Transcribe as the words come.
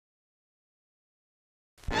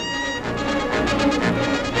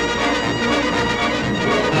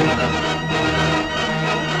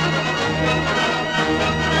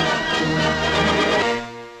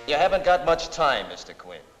haven't got much time, Mr.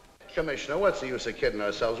 Quinn. Commissioner, what's the use of kidding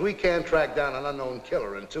ourselves? We can't track down an unknown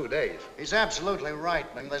killer in 2 days. He's absolutely right,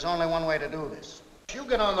 but there's only one way to do this. You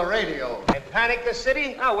get on the radio. And panic the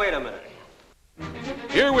city? Now, wait a minute.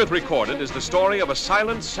 Herewith recorded is the story of a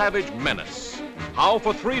silent, savage menace. How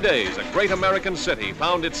for 3 days a great American city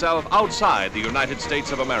found itself outside the United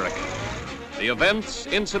States of America. The events,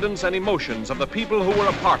 incidents, and emotions of the people who were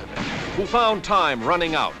a part of it, who found time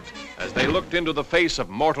running out as they looked into the face of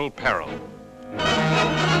mortal peril.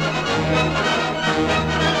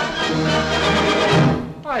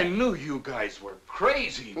 I knew you guys were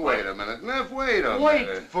crazy. Wait a minute, Neff, wait a minute.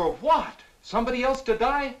 Wait for what? Somebody else to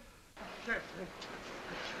die?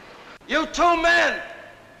 You two men,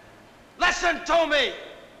 listen to me.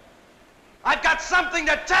 I've got something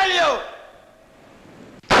to tell you.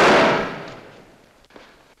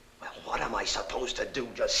 Well, what am I supposed to do?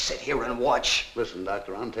 Just sit here and watch? Listen,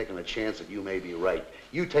 Doctor, I'm taking a chance that you may be right.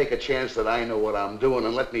 You take a chance that I know what I'm doing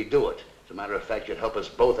and let me do it. As a matter of fact, you'd help us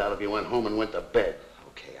both out if you went home and went to bed.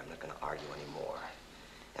 Okay, I'm not going to argue anymore.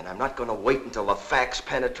 And I'm not going to wait until the facts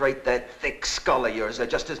penetrate that thick skull of yours. There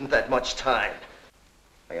just isn't that much time.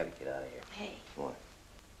 I got to get out of here. Hey. What?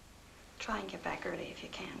 Try and get back early if you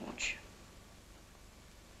can, won't you?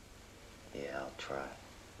 Yeah, I'll try.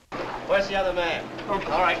 Where's the other man?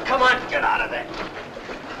 All right, come on, get out of there.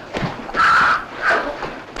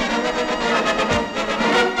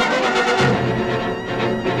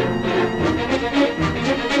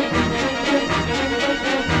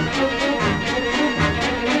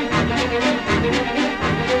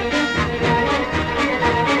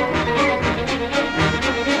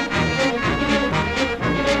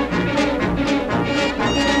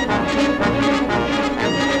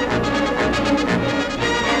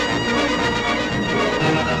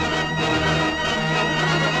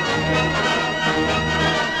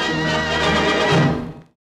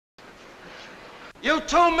 You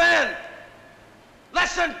two men,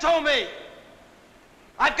 listen to me.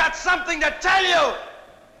 I've got something to tell you.